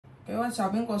给我小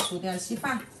苹果煮点稀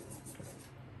饭，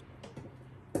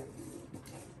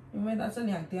因为他这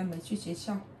2天没去学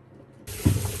校。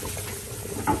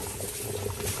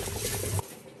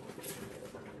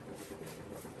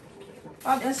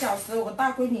8点小时，我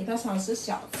大闺女她想吃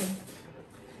饺子，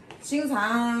经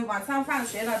常晚上放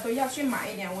学了都要去买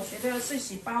一点。我觉得自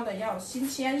己包的要新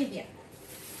鲜一点，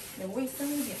有卫生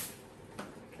一点。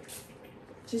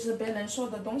其实别人说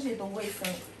的东西都卫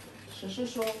生，只是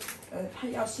说它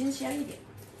要新鲜一点。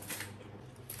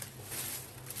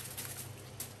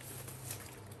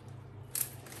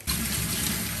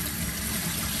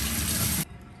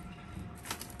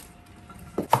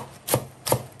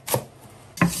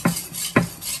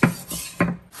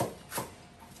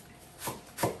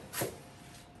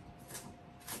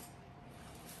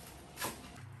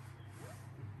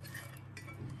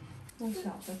弄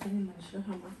小的给你们吃好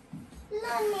吗？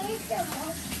那你怎么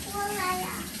过来呀？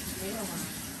没有啊。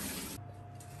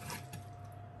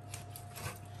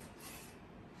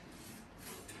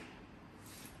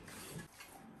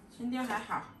今天还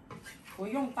好，不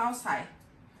用刀裁。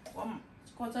我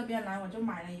过这边来，我就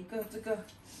买了一个这个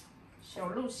小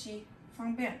露西，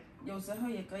方便。有时候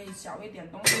也可以小一点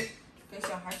东西给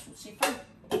小孩煮稀饭。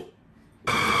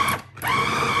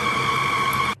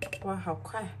哇，好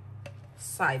快！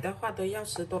甩的话都要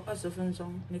10多20分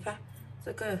钟，你看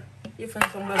这个1分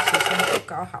钟的时间就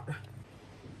搞好了，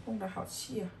弄得好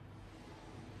细啊，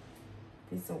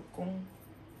比手工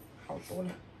好多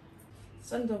了。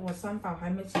趁着我3宝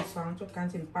还没起床，就赶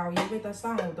紧包，因为他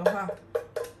上午的话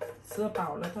吃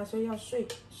饱了，他就要睡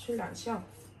懒觉，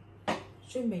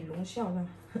睡美容觉的。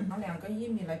拿2个玉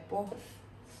米来剥，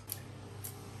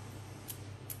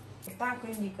我大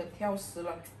闺女可挑食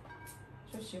了。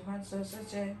就喜欢吃这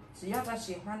些，只要他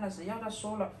喜欢了，只要他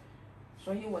说了，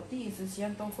所以我第一时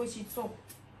间都会去做，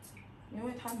因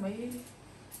为他没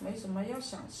什么要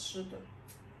想吃的。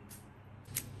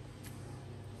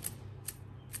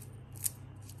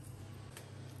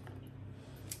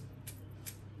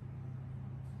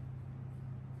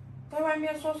在外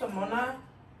面说什么呢，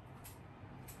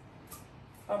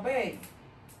宝贝？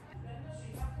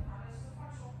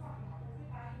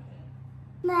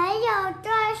没有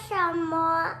做什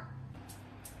么。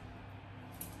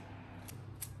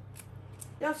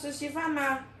要吃稀饭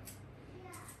吗？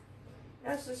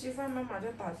要吃稀饭，妈妈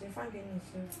就打稀饭给你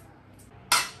吃。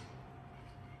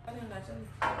快点来这里，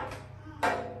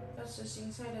要吃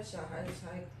青菜的小孩子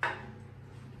才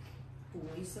补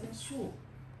维生素。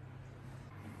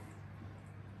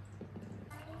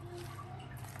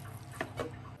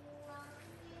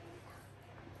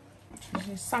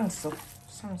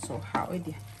上手好一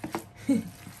点，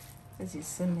自己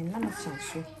吃没那么想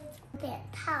吃。点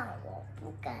烫我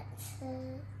不敢吃。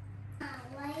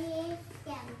我也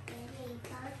想给你包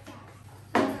饺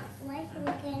子。我想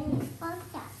给你包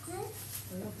饺子。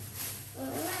不用。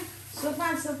吃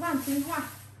饭，听话。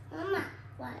妈妈，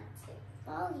我只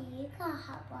包一个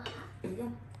好不好？不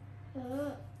用。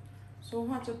说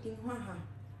话就听话哈。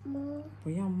摸。不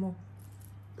要摸。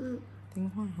听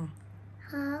话哈。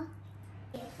好。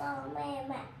你抱妹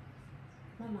妹。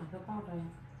那哪个抱的呀？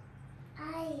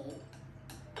阿姨。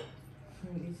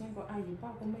你见过阿姨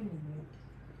抱过妹妹没有？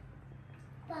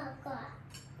抱过。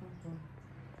抱过。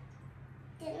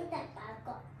真的抱过。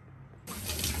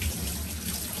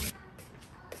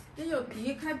这有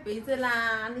皮开鼻子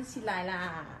啦，你起来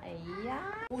啦！哎呀，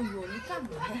哦呦，你干嘛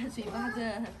呀？嘴巴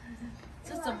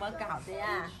这怎么搞的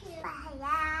呀？爸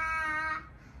呀，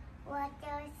我就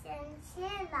生气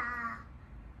了。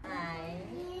哎，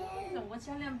怎么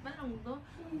小脸笨龙都？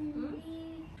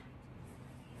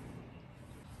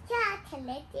笑起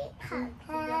来真好看，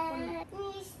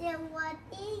你是我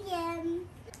的眼。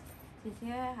姐姐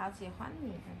好喜欢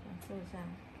你，是不是？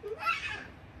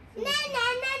奶，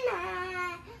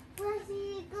我是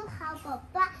一个好宝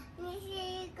宝，你是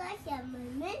一个小妹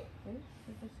妹。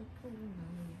这个是购物哪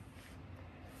里？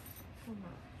购哪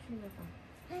去了吧？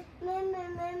妹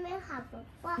妹好宝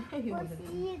宝，我是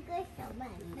一个小妹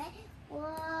妹，我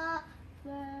们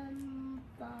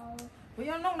宝。不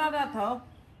要弄到他的头。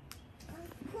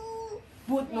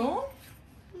不弄。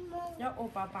要欧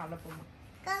巴巴了不吗？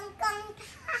刚刚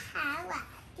他喊我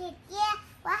姐姐，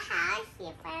我好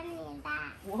喜欢你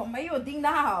啦。我没有听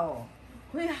到，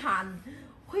会喊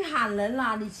人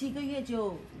啦！你7个月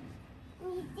就，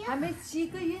还没7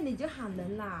个月你就喊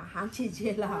人啦，喊姐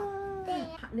姐啦。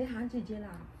你喊姐姐啦，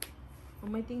我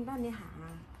没听到你喊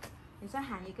啊，你再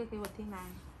喊一个给我听来。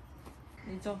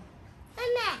你做。妹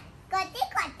妹，果子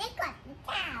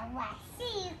看，我是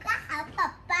一个好宝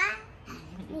宝，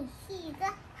你是一个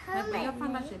来，不要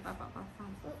放到嘴巴，宝宝放。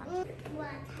我才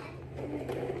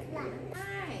懒。嗨，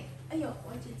哎呦，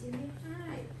我姐姐厉害。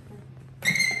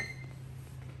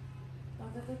把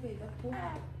这个给它铺好，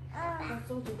它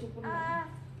皱着就不能。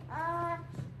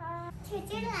姐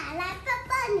姐来了，抱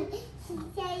抱你。1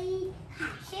加1还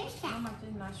是啥？妈妈再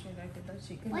拿水来给它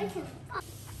洗个。我想抱。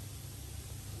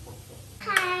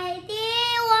海底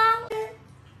王。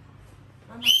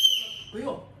妈妈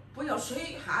不要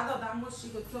水吓到它，我洗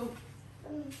个手。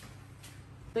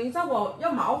等一下我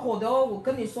要冒火的哦，我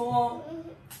跟你说哦。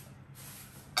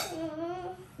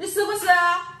你是不是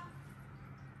啊？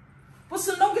不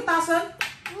是弄个大声。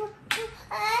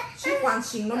去还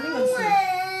情了，你们是。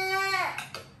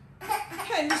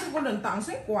嘿，你是个人当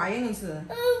心怪样子。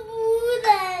不能。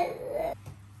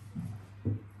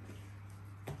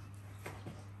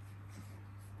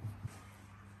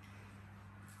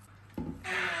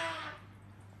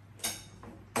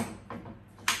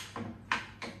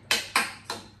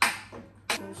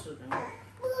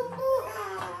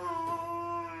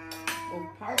我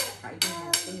泡开的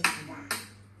好真是，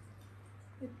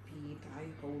你鼻大以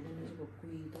后的你这个鬼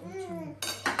东西。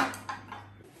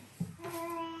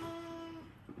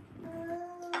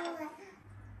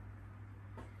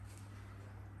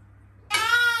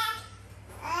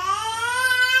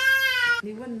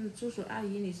你问叔叔阿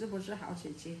姨，你是不是好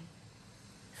姐姐？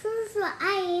叔叔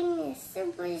阿姨，你是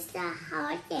不是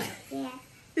好姐姐？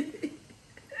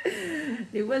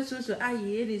你问叔叔阿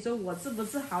姨，你说我是不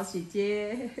是好姐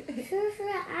姐？叔叔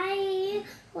阿姨，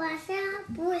我是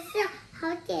不是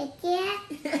好姐姐？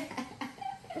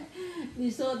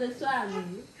你说的算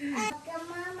你。我跟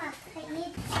妈妈可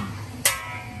以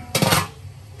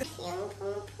平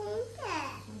通通的。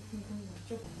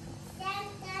现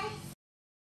在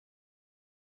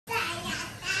带呀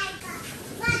带个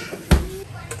哇，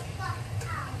我这个好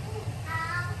不好？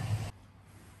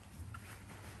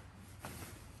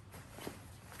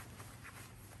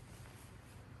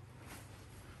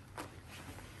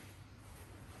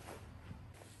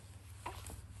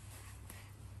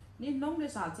你弄的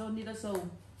啥子？你的手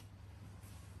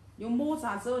又摸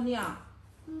啥子你啊？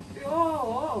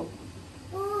哟，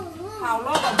好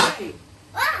了宝贝。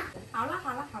好了。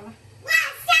哇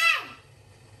塞！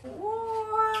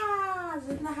哇，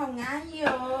人好安逸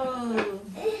哦。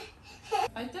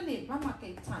哎，这里妈妈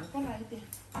给铲过来一点。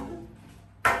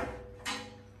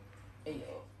哎呦，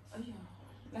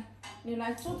来，你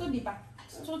来坐这里吧，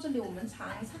坐这里我们尝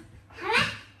一尝。好了。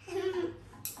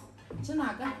吃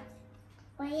哪个？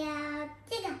我要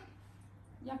这个。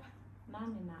要吧，那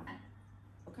你拿吧，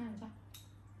我看一下。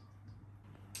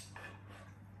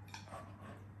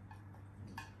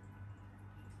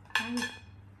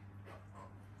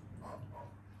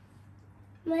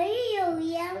没有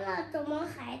烟了，怎么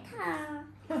还烫？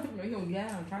没有烟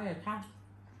了，它也烫。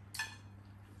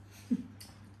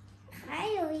还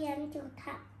有烟就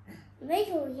烫，没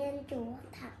有烟就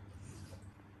烫。